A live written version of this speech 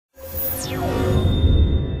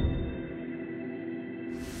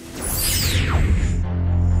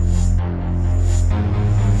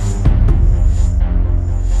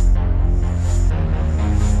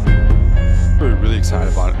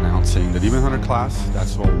Cleric class.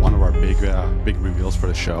 That's one of our big reveals for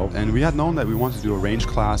the show. And we had known that we wanted to do a range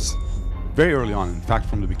class very early on, in fact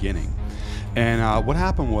from the beginning. And what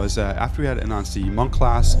happened was after we had announced the monk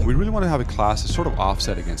class, we really wanted to have a class to sort of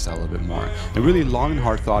offset against that a little bit more. And really long and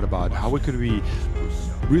hard thought about how could we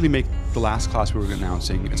really make the last class we were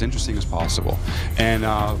announcing as interesting as possible. And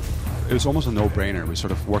it was almost a no-brainer. We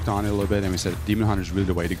sort of worked on it a little bit, and we said Demon Hunter is really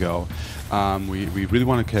the way to go. We really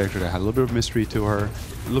wanted a character that had a little bit of mystery to her,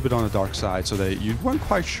 a little bit on the dark side, so that you weren't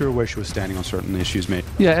quite sure where she was standing on certain issues.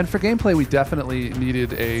 Yeah, and for gameplay, we definitely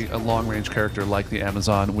needed a long-range character like the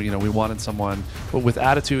Amazon. We wanted someone with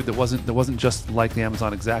attitude that wasn't just like the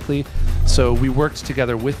Amazon exactly. So we worked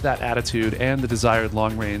together with that attitude and the desired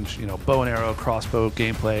long-range, bow and arrow, crossbow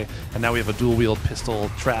gameplay, and now we have a dual-wield pistol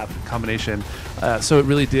trap combination. So it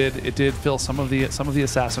really did fill some of the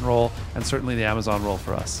assassin role and certainly the Amazon role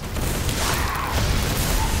for us.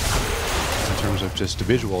 In terms of just the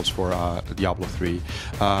visuals for Diablo 3,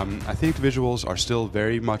 I think the visuals are still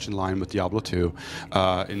very much in line with Diablo 2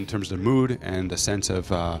 in terms of the mood and the sense of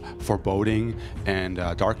foreboding and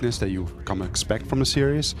darkness that you come to expect from the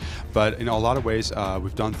series. But in a lot of ways,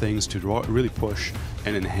 we've done things to really push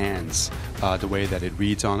and enhance the way that it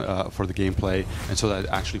reads on for the gameplay, and so that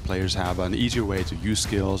actually players have an easier way to use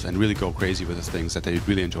skills and really go crazy with the things that they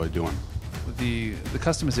really enjoy doing. The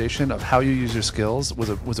customization of how you use your skills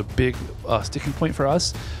was a big sticking point for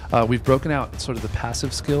us. We've broken out sort of the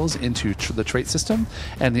passive skills into the trait system,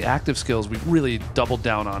 and the active skills we've really doubled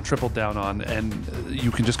down on, tripled down on, and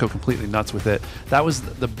you can just go completely nuts with it. That was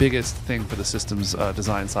the biggest thing for the systems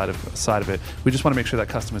design side of it. We just want to make sure that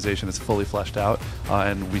customization is fully fleshed out,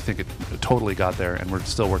 and we think it totally got there, and we're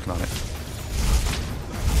still working on it.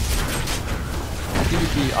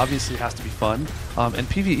 PvP obviously has to be fun, and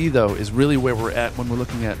PvE though is really where we're at when we're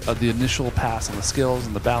looking at the initial pass and the skills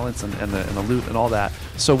and the balance and the loot and all that.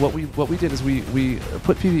 So what we did is we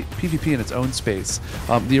put PvP in its own space.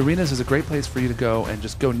 The arenas is a great place for you to go and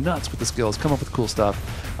just go nuts with the skills, come up with cool stuff.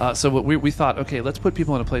 So what we thought, okay, let's put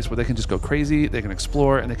people in a place where they can just go crazy, they can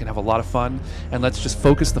explore, and they can have a lot of fun, and let's just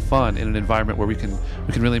focus the fun in an environment where we can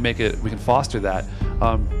really make it, we can foster that.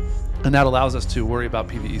 And that allows us to worry about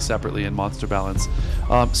PvE separately and monster balance.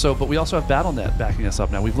 But we also have Battle.net backing us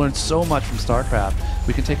up now. We've learned so much from StarCraft.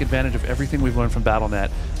 We can take advantage of everything we've learned from Battle.net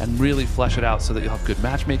and really flesh it out so that you'll have good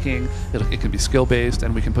matchmaking, it can be skill-based,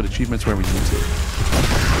 and we can put achievements where we need to.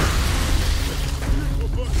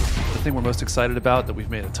 The thing we're most excited about that we've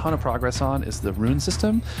made a ton of progress on is the rune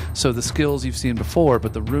system. So the skills you've seen before,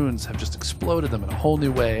 but the runes have just exploded them in a whole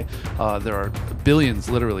new way. There are billions,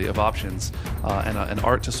 literally, of options and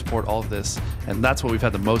art to support all of this, and that's what we've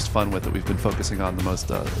had the most fun with, that we've been focusing on the most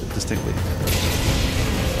distinctly.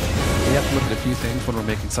 We have to look at a few things when we're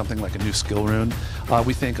making something like a new skill rune.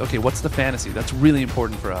 We think, okay, what's the fantasy? That's really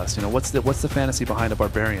important for us. What's the fantasy behind a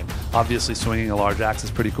barbarian? Obviously, swinging a large axe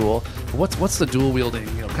is pretty cool. But what's the dual wielding,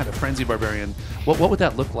 kind of frenzy barbarian? What would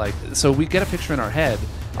that look like? So we get a picture in our head,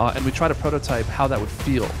 and we try to prototype how that would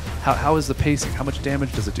feel. How is the pacing? How much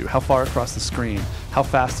damage does it do? How far across the screen? How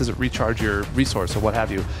fast does it recharge your resource or what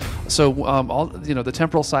have you? So all the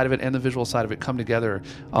temporal side of it and the visual side of it come together.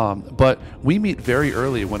 But we meet very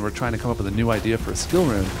early when we're trying to come up with a new idea for a skill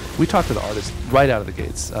rune. We talk to the artist right out of the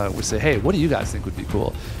gates. We say, hey, what do you guys think would be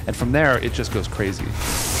cool? And from there, it just goes crazy.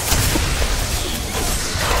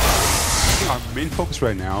 Our main focus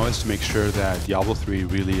right now is to make sure that Diablo 3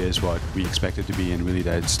 really is what we expect it to be, and really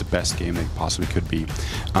that it's the best game that it possibly could be.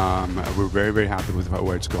 We're very, very happy with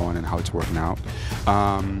where it's going and how it's working out.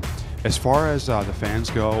 As far as the fans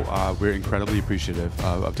go, we're incredibly appreciative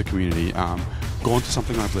of the community. Going to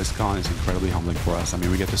something like BlizzCon is incredibly humbling for us. I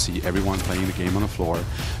mean, we get to see everyone playing the game on the floor.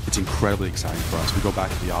 It's incredibly exciting for us. We go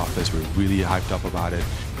back to the office, we're really hyped up about it.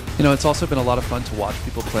 It's also been a lot of fun to watch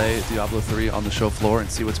people play Diablo 3 on the show floor and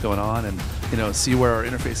see what's going on, and see where our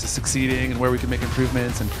interface is succeeding and where we can make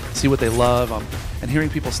improvements and see what they love. And hearing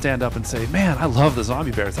people stand up and say, man, I love the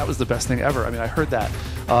zombie bears. That was the best thing ever. I mean, I heard that.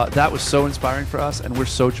 That was so inspiring for us, and we're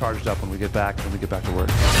so charged up when we get back to work.